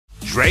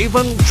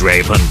Draven e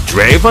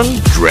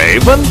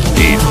Draven.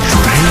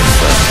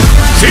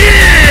 Sim!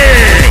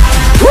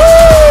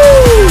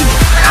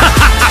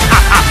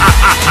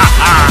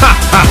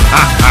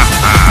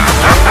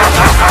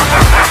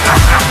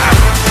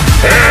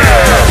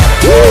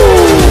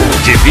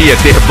 Devia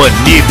ter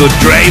banido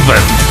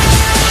Draven.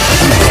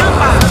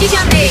 Samba de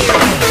Janeiro.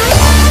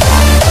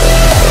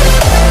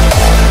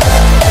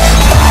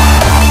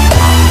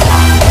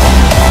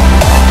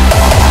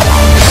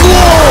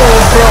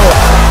 Whoa, bro!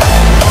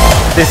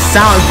 The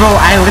sound, bro,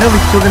 I literally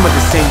killed him at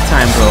the same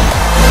time, bro.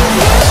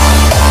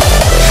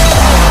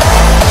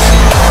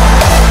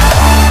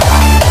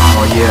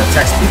 Oh yeah,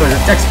 attack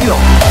speed.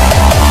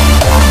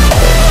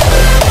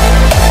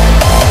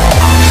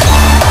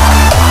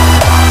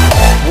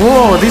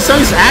 Whoa, this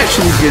song is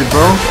actually good,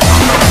 bro.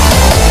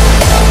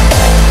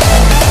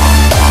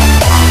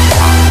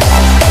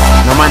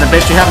 No mana,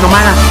 bitch, you have no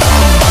mana.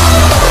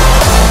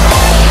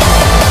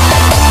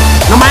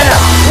 No mana.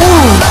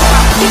 Ooh.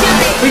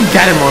 We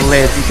got him on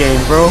late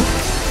game, bro.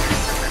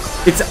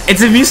 It's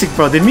the music,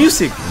 bro. The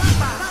music.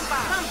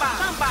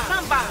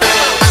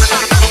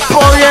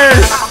 Oh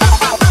yes.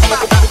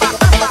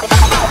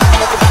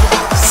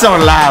 So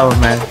loud,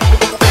 man.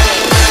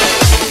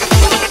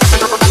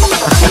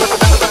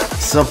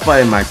 Sopa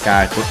de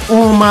macaco,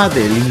 uma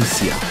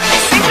delícia.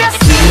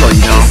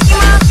 You know.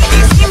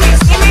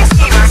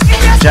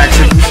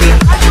 Jackson.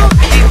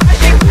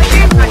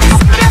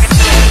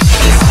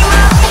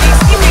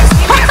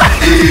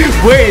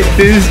 Wait,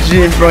 this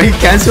Jin, bro, he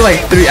canceled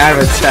like 3 out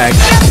of attacks.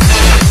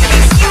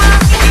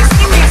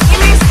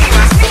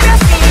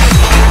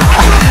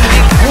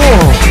 Whoa,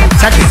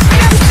 attack it.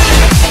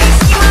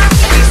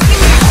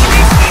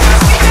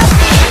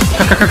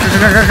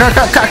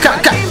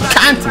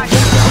 Can't.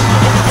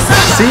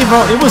 See, bro,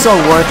 it was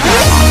all worth it.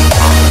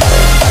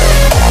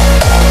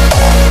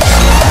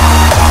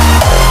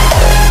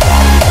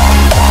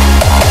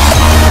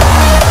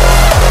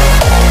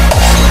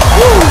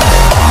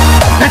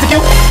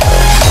 Pentakill.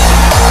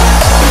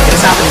 It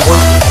is happening, boy.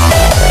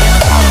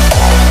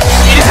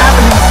 It is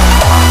happening.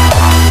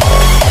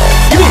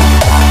 Give me.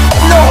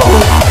 No.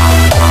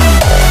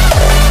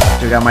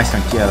 Jogar mais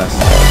tranquilas.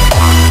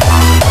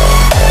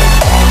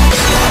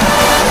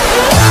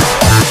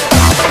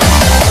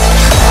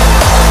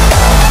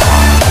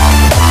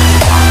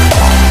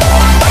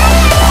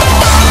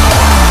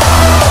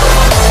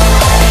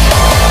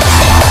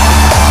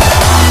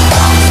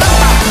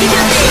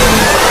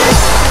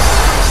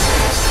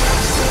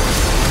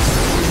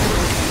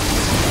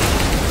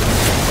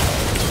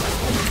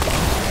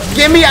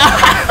 Get me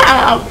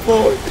out,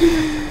 boy.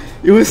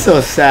 It was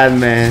so sad,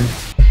 man.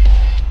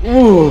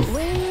 Ooh.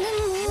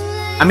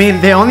 I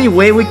mean, the only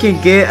way we can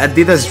get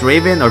Adidas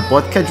Draven or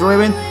Vodka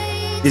Draven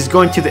is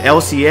going to the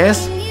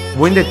LCS,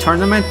 win the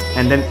tournament,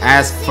 and then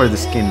ask for the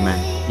skin, man.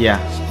 Yeah,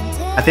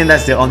 I think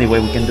that's the only way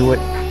we can do it.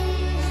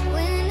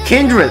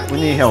 Kindred,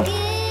 we need help.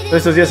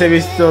 Estos días he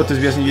visto tus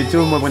videos en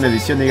YouTube, muy buena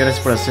edición y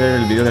gracias por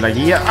hacer el video de la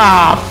guía.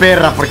 Ah,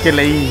 perra, ¿por qué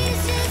leí?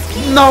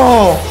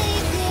 No.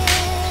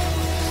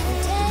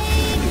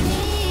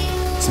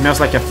 Smells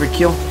like a free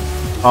kill.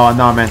 Oh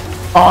no, man.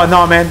 Oh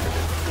no, man.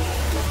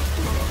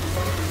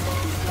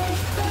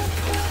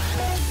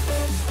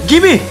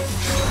 Give me.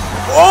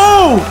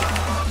 Oh,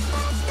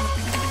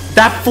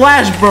 that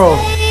flash, bro.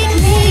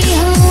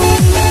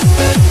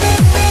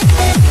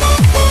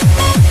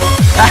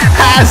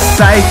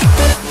 Psych.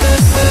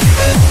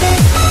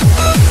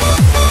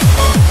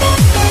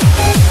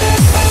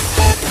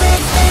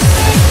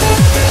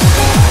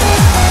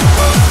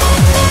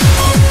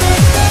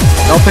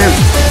 Help him.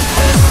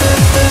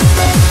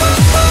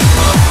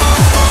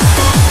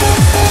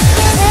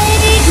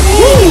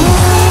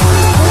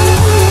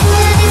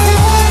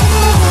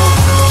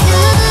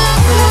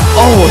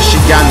 Oh, she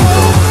got me,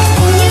 bro.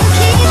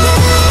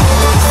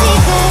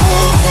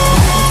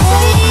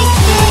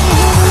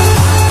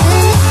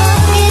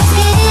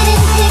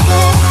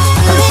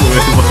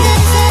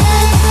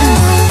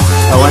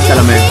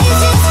 Aguántala, man.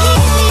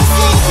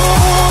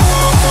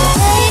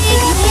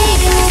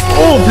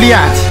 Oh,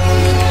 bliat.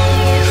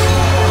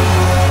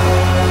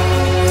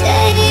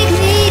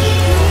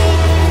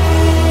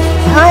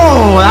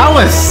 Bro, that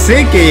was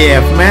sick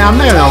AF, man. I'm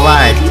not gonna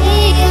lie.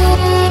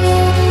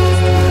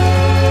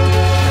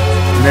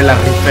 Me la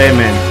rifé,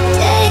 man.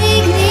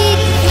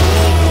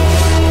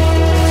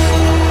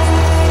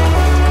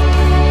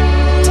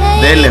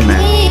 Dele,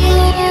 man.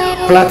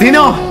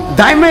 Platino?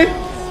 Diamond?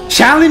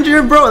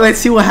 Challenger, bro? Let's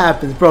see what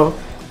happens, bro.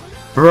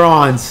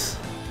 Bronze.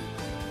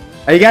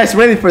 Are you guys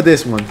ready for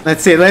this one?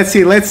 Let's see.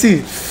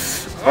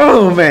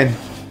 Oh, man.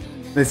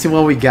 Let's see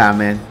what we got,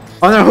 man.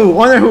 Honor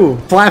who?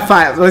 Plat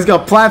 5. Let's go.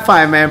 Plat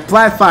 5, man.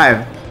 Plat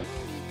 5.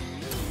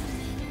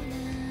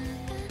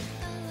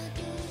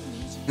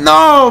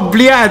 No,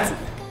 bliat.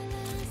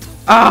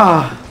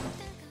 Ah.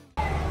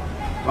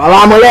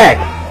 Olá, moleque.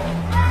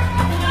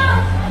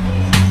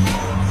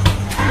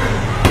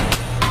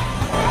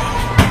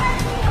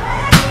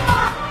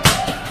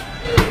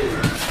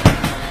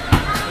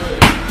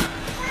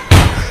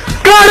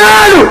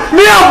 Caralho!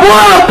 Minha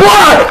bola,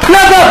 porra!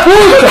 Filha da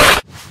puta!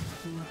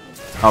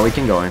 Oh, we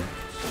can go in.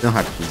 Don't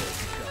have to.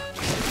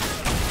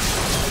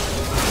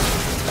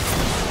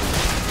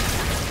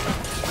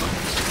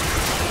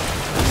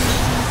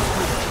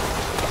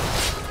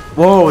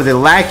 Whoa, the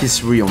lag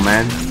is real,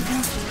 man.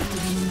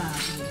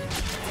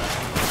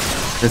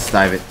 Let's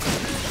dive it.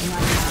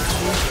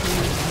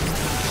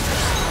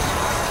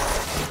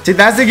 See,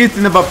 that's the good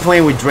thing about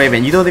playing with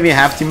Draven. You don't even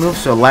have to move,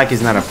 so lag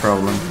is not a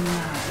problem.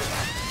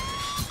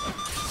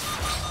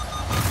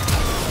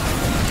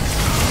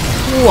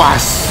 Wow,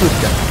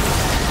 suka.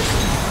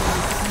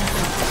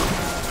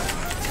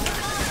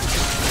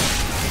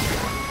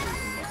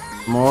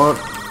 More.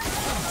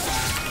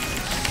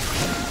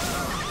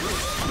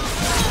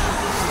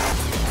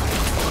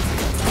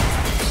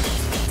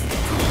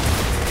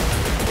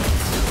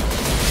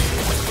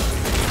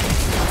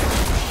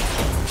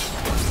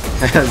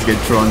 Let's get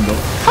thrown though.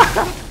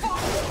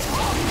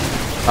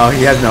 Oh,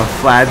 he has no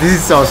flat. This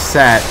is so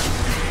sad.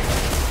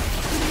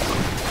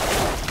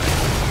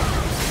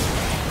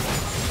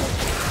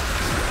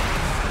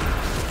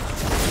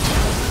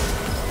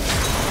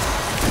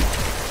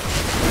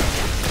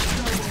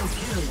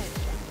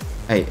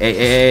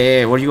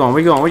 Hey, where you going?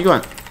 Where you going? Where you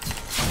going?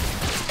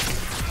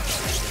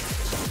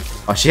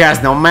 Oh, she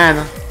has no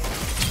mana.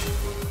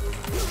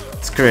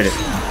 Screw it.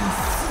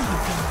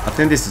 I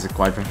think this is a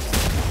Quicksilver.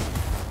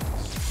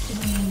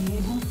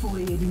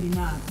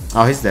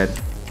 Oh, he's dead.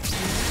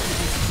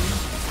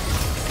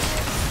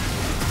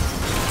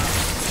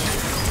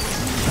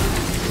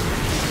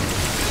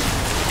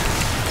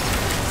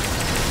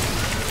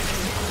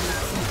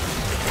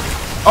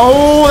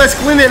 Oh, let's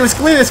clean it. Let's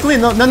clean it. Let's clean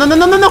it. No, no, no, no,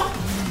 no, no, no.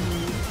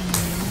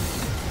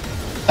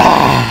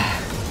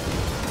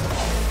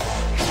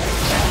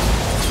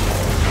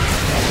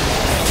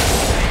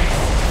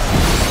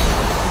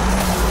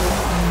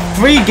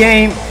 Free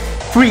game,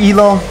 free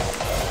elo.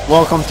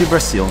 Welcome to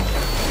Brazil.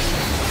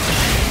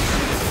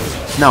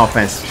 No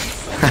offense.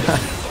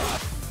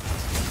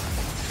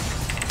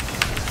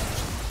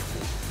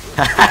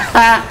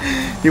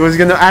 He was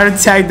gonna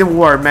attack the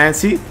war, man.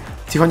 See?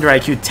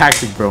 200 IQ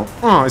tactic, bro.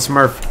 Oh, it's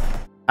Murph.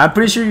 I'm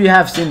pretty sure you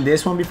have seen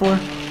this one before.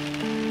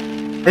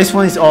 This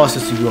one is also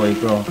Sugoi,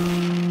 bro.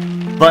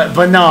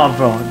 But no,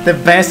 bro. The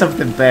best of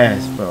the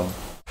best, bro.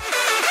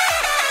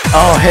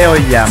 Oh, hell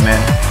yeah,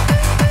 man.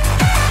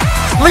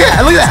 Look at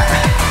that, look at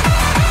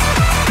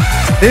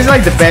that. This is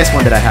like the best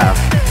one that I have.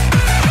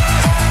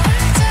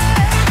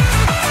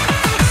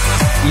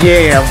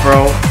 Yeah,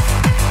 bro.